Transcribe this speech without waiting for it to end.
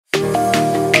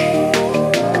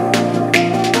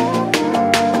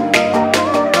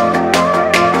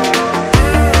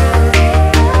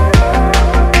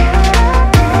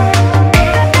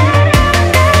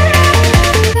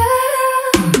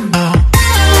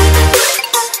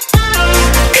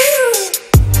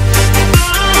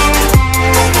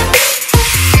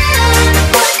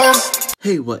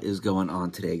Hey, what is going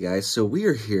on today, guys? So we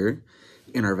are here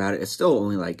in Arvada. It's still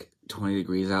only like 20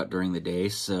 degrees out during the day,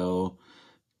 so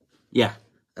yeah,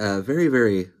 very,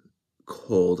 very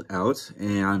cold out,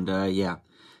 and yeah,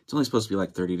 it's only supposed to be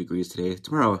like 30 degrees today.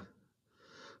 Tomorrow,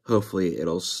 hopefully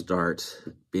it'll start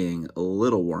being a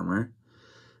little warmer,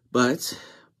 but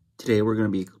today we're going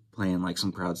to be playing like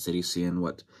some Crowd City, seeing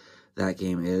what that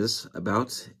game is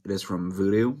about. It is from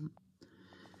Voodoo.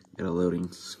 Get a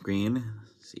loading screen.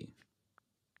 Let's see.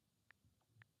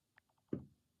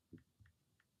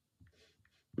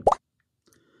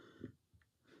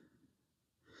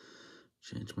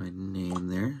 Change my name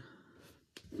there.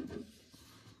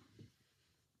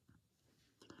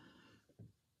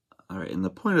 Alright, and the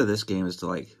point of this game is to,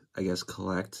 like, I guess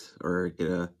collect or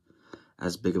get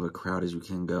as big of a crowd as you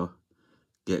can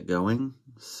get going.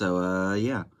 So,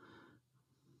 yeah.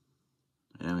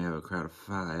 And we have a crowd of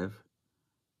 5.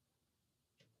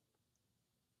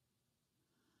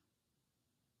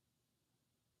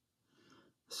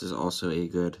 This is also a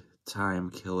good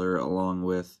time killer along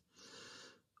with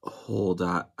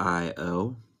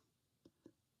Hole.io.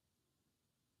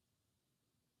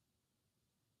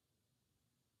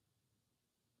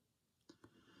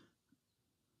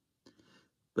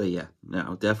 But yeah,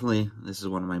 no, definitely this is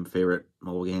one of my favorite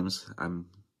mobile games.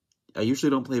 I usually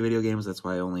don't play video games, that's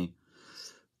why I only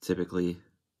typically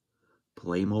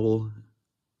play mobile.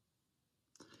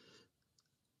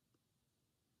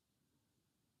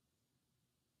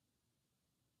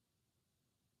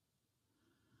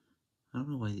 I don't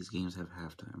know why these games have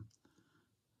halftime.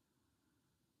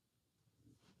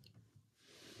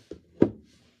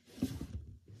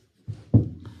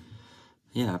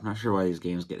 Yeah, I'm not sure why these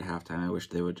games get halftime. I wish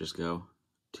they would just go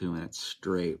 2 minutes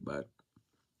straight, but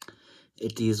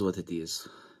it is what it is.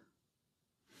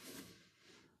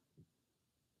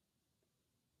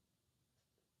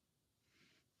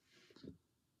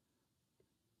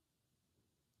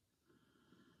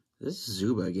 This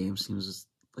Zuba game seems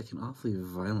like an awfully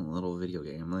violent little video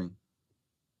game. Like,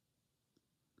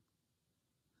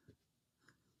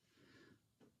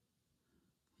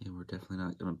 yeah, we're definitely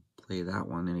not going to play that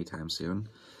one anytime soon.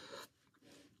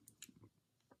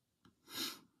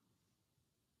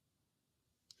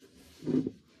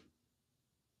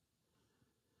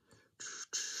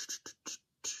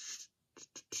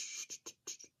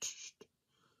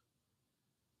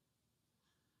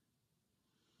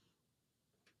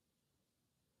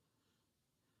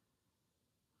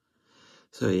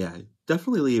 So yeah,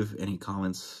 definitely leave any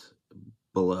comments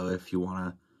below if you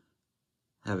want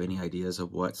to have any ideas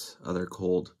of what other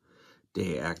cold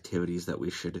day activities that we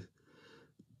should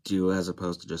do as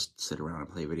opposed to just sit around and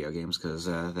play video games, because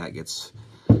that gets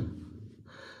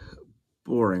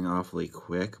boring awfully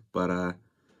quick. But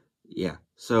yeah,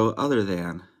 so other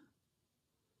than,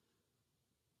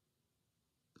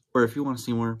 or if you want to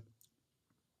see more,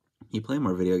 you play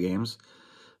more video games,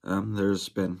 there's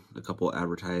been a couple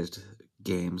advertised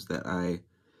games that I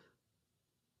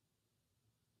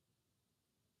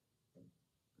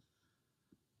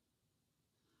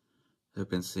have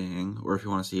been seeing, or if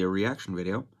you want to see a reaction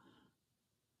video,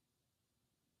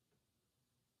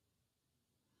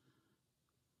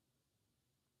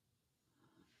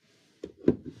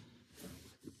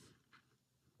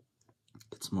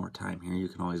 get some more time here. You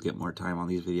can always get more time on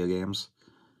these video games.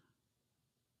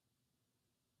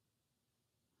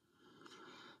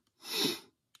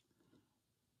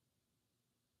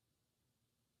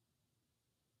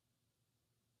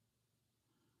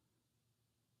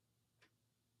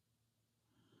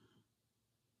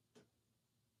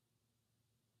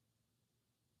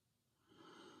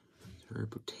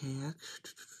 TurboTax.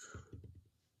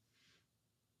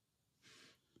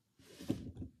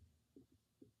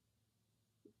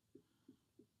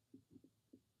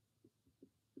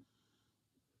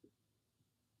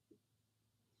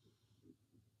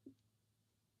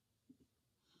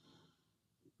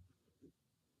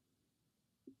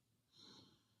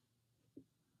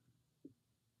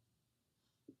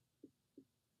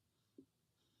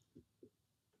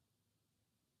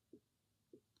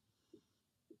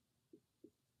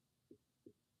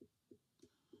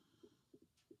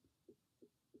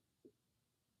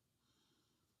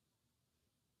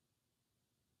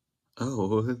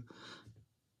 Oh.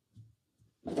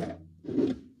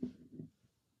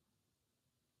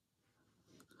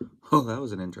 Oh, that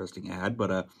was an interesting ad,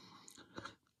 but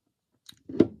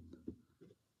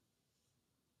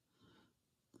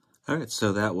alright,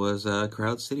 so that was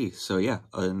Crowd City. So yeah,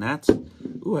 other than that,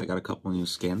 ooh, I got a couple new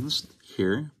skins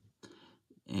here.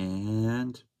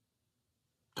 And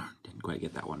darn, didn't quite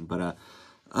get that one. But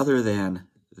other than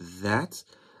that,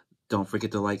 don't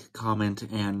forget to like, comment,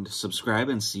 and subscribe,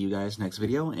 and see you guys next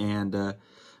video. And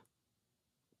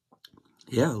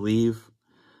yeah, leave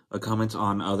a comment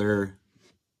on other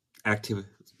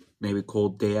maybe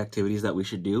cold day activities that we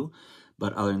should do.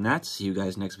 But other than that, see you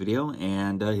guys next video.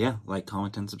 And yeah, like,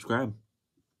 comment, and subscribe.